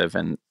to serve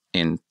in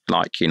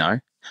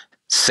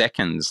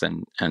seconds,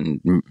 and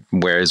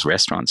whereas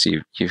restaurants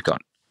you've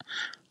got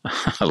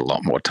a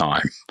lot more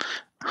time.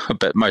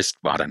 But most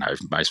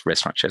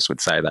restaurant chefs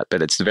would say that,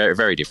 but it's very,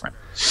 very different.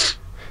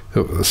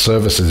 The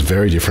service is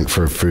very different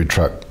for a food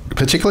truck,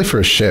 particularly for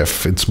a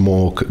chef. It's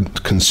more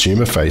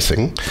consumer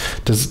facing.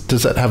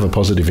 Does that have a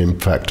positive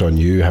impact on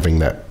you, having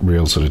that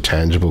real sort of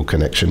tangible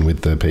connection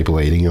with the people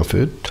eating your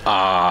food?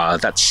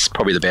 That's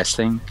probably the best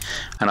thing.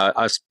 And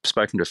I've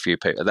spoken to a few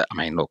people that,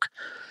 look,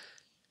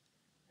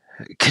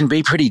 it can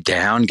be pretty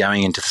down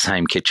going into the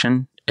same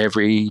kitchen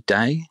every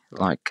day,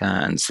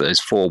 and so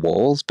there's 4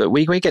 walls, but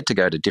we get to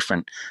go to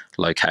different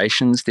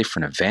locations,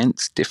 different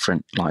events,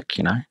 different,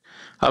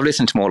 I've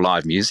listened to more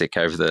live music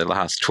over the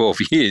last 12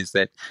 years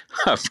that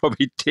I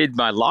probably did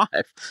my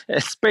life.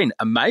 It's been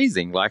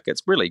amazing.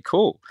 It's really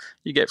cool.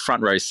 You get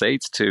front row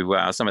seats to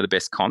some of the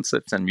best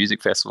concerts and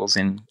music festivals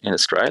in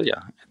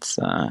Australia. It's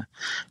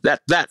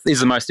that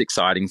is the most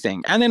exciting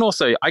thing. And then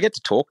also I get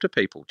to talk to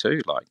people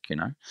too.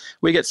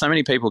 We get so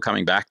many people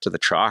coming back to the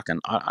truck,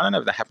 and I don't know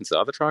if that happens to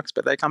other trucks,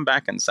 but they come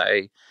back and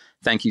say,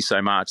 thank you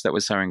so much. That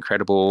was so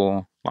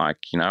incredible. I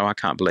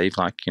can't believe,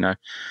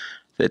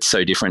 it's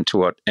so different to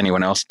what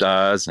anyone else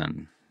does.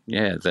 And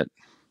that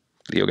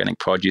the organic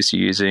produce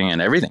you're using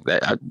and everything.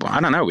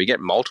 I don't know. We get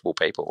multiple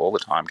people all the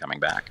time coming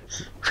back,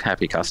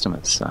 happy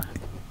customers. So.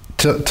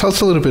 Tell us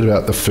a little bit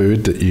about the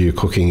food that you're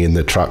cooking in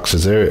the trucks.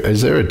 Is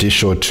there a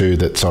dish or two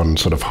that's on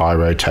sort of high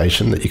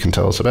rotation that you can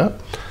tell us about?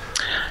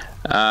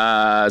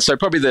 So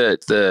probably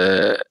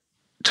the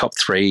top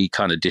 3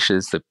 kind of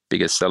dishes, the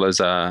biggest sellers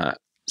are.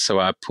 So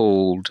I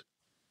pulled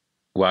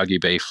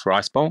Wagyu beef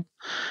rice bowl,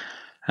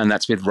 and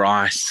that's with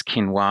rice,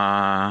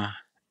 quinoa,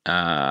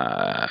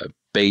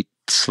 beet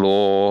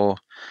slaw,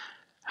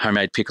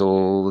 homemade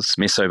pickles,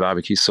 miso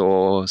barbecue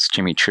sauce,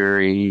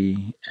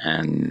 chimichurri,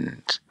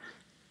 and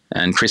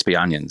crispy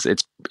onions.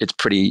 It's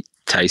pretty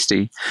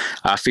tasty.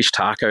 Fish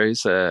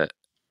tacos are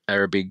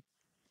a big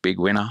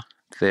winner.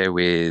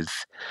 They're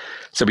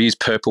so we use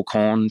purple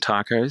corn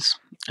tacos,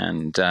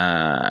 and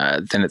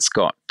then it's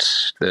got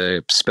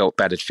the spelt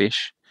battered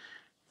fish,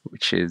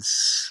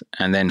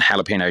 and then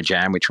jalapeno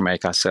jam, which we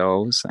make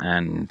ourselves,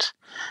 and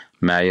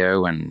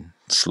mayo and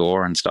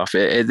slaw and stuff.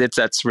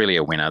 That's really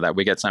a winner. That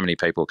we get so many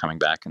people coming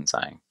back and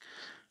saying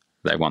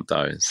they want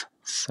those.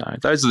 So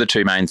those are the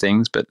two main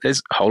things. But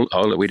there's whole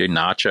we do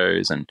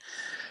nachos, and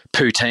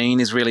poutine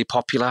is really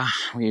popular.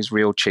 We use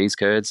real cheese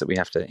curds that we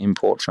have to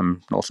import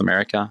from North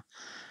America.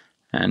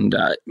 And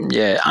I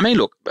mean,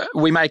 look,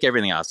 we make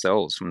everything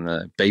ourselves, from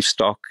the beef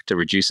stock to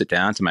reduce it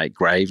down to make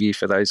gravy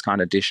for those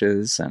kind of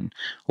dishes, and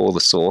all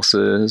the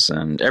sauces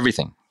and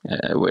everything.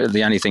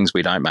 The only things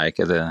we don't make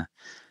are the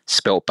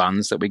spelt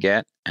buns that we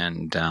get,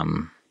 and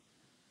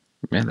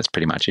that's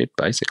pretty much it,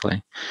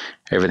 basically.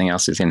 Everything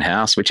else is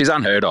in-house, which is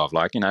unheard of.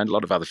 Like, a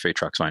lot of other food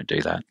trucks won't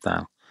do that.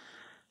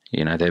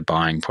 They're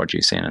buying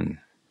produce in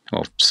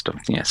or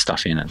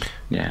stuff in, and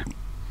yeah.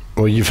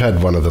 Well, you've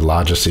had one of the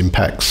largest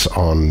impacts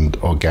on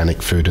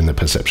organic food and the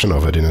perception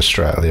of it in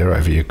Australia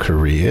over your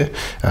career.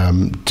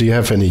 Do you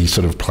have any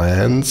sort of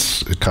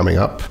plans coming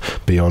up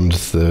beyond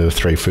the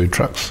 3 food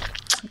trucks?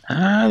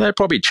 They've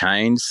probably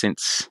changed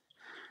since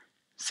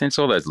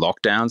all those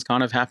lockdowns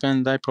kind of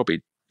happened. They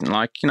probably,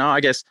 I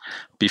guess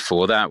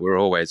before that, we were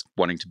always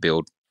wanting to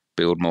build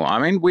more. I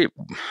mean,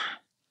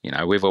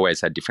 we've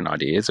always had different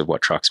ideas of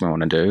what trucks we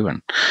want to do,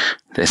 and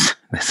there's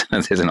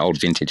an old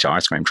vintage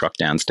ice cream truck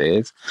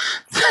downstairs.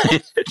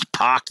 It's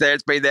parked there.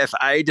 It's been there for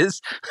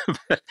ages.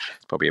 It's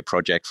probably a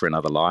project for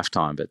another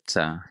lifetime, but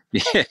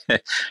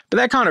But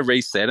that kind of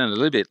reset, and a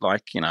little bit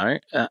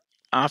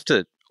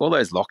after all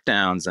those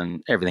lockdowns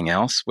and everything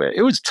else, where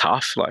it was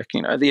tough.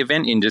 The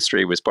event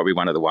industry was probably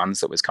one of the ones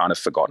that was kind of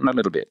forgotten a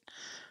little bit.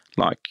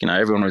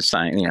 Everyone was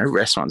saying,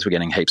 restaurants were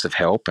getting heaps of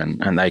help,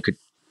 and they could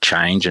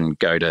change and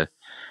go to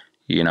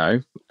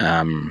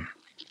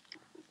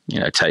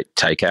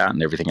take out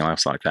and everything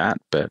else like that.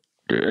 But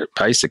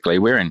basically,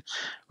 we're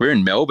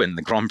in Melbourne,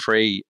 the Grand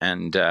Prix,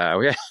 and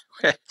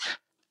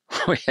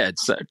we had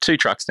 2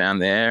 trucks down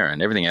there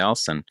and everything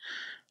else, and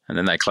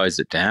then they closed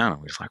it down.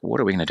 We were like,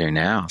 what are we going to do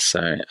now?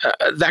 So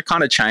that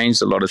kind of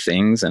changed a lot of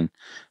things, and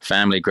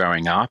family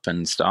growing up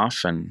and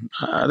stuff. And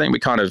I think we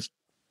kind of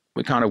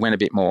went a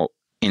bit more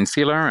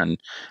insular and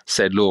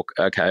said, look,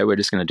 okay, we're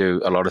just going to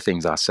do a lot of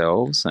things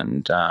ourselves,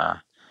 and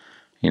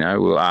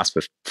we'll ask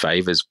for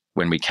favors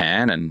when we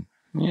can, and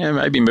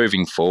maybe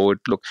moving forward.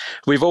 Look,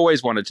 we've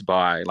always wanted to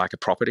buy a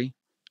property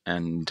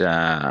and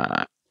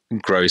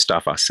grow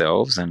stuff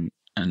ourselves, and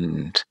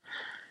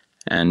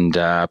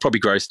probably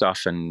grow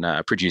stuff and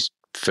produce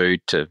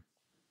food to,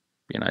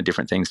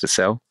 different things to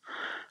sell,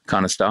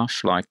 kind of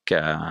stuff.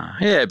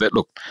 But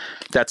look,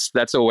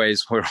 that's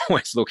always, we're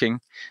always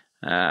looking.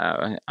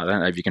 I don't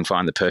know if you can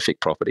find the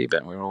perfect property,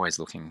 but we're always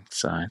looking.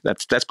 So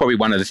that's probably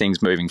one of the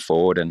things moving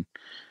forward, and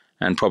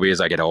probably as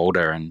I get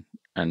older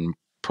and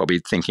probably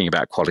thinking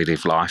about quality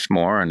of life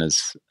more, and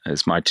as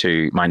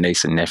my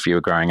niece and nephew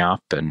are growing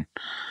up, and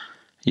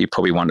you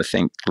probably want to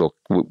think, look,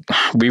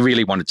 we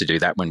really wanted to do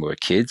that when we were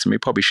kids, and we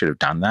probably should have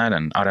done that,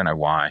 and I don't know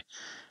why.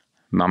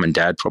 Mum and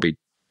Dad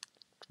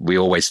we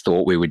always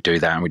thought we would do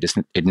that,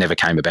 and it never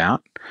came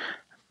about.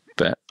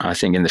 But I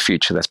think in the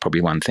future, that's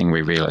probably one thing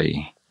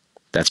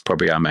that's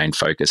probably our main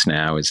focus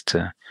now, is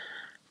to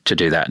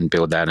do that and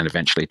build that and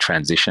eventually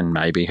transition,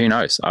 maybe. Who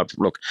knows?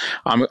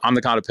 I'm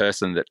the kind of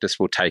person that just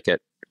will take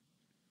it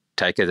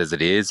as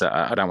it is.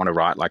 I don't want to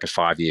write a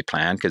 5-year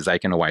plan, because they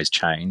can always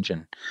change,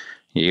 and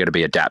you got to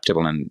be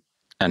adaptable and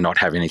not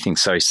have anything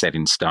so set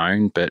in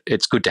stone. But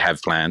it's good to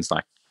have plans,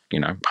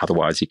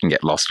 otherwise you can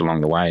get lost along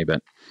the way.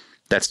 But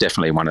that's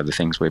definitely one of the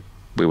things we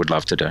would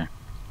love to do.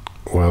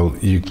 Well,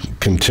 you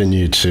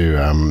continue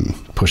to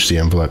push the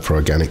envelope for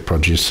organic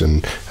produce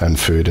and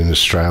food in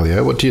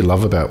Australia. What do you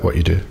love about what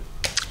you do?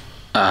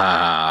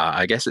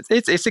 I guess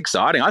it's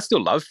exciting. I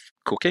still love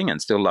cooking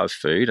and still love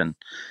food, and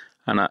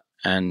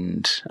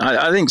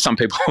I think some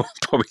people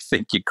probably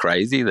think you're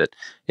crazy, that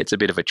it's a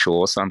bit of a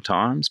chore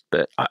sometimes.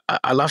 But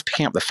I love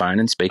picking up the phone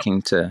and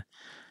speaking to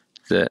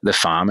the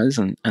farmers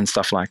and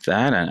stuff like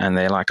that, and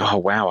they're like, oh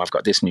wow, I've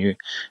got this new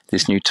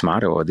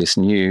tomato, or this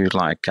new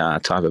type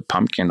of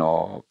pumpkin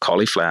or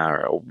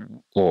cauliflower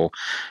or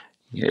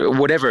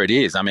whatever it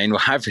is. I mean, we'll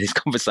have these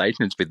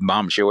conversations with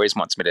Mum. She always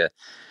wants me to,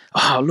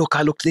 oh look,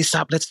 I looked this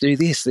up, let's do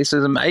this. This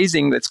is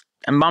amazing.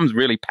 And Mum's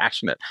really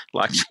passionate.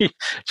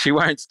 She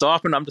won't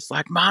stop, and I'm just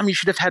like, Mum, you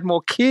should have had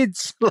more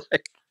kids.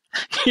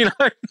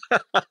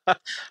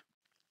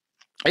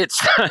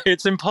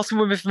 It's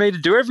impossible for me to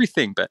do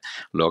everything. But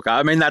look,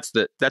 I mean, that's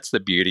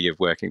the beauty of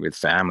working with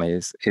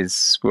families,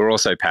 is we're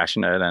also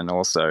passionate and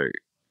also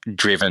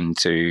driven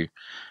to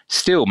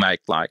still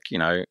make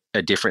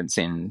a difference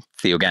in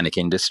the organic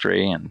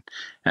industry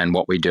and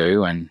what we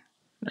do, and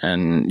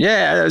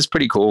yeah, it's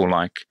pretty cool.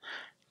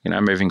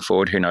 Moving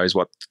forward, who knows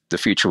what the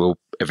future will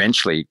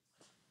eventually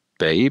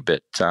be,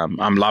 but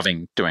I'm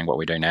loving doing what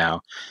we do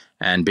now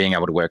and being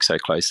able to work so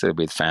closely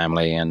with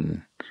family,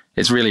 and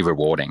it's really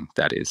rewarding,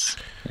 that is.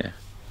 Yeah.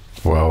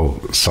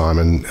 Well,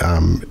 Simon,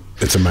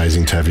 it's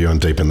amazing to have you on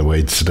Deep in the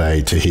Weeds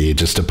today to hear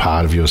just a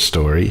part of your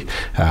story.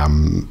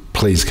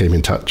 Please keep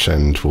in touch,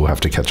 and we'll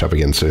have to catch up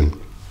again soon.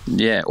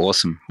 Yeah,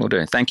 awesome. We'll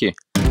do. Thank you.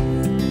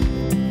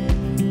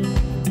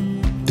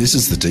 This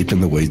is the Deep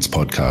in the Weeds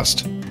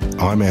podcast.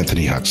 I'm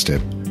Anthony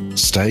Huckstep,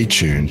 Stay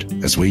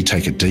tuned as we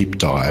take a deep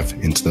dive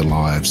into the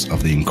lives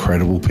of the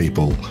incredible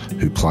people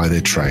who ply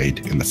their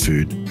trade in the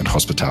food and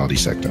hospitality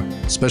sector.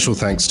 Special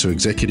thanks to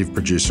executive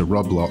producer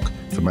Rob Locke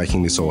for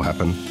making this all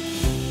happen.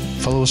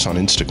 Follow us on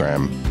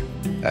Instagram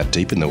at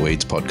Deep in the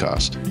Weeds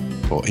Podcast,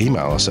 or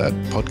email us at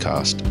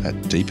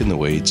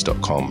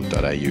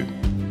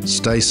podcast@deepintheweeds.com.au.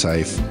 Stay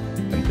safe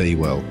and be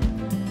well.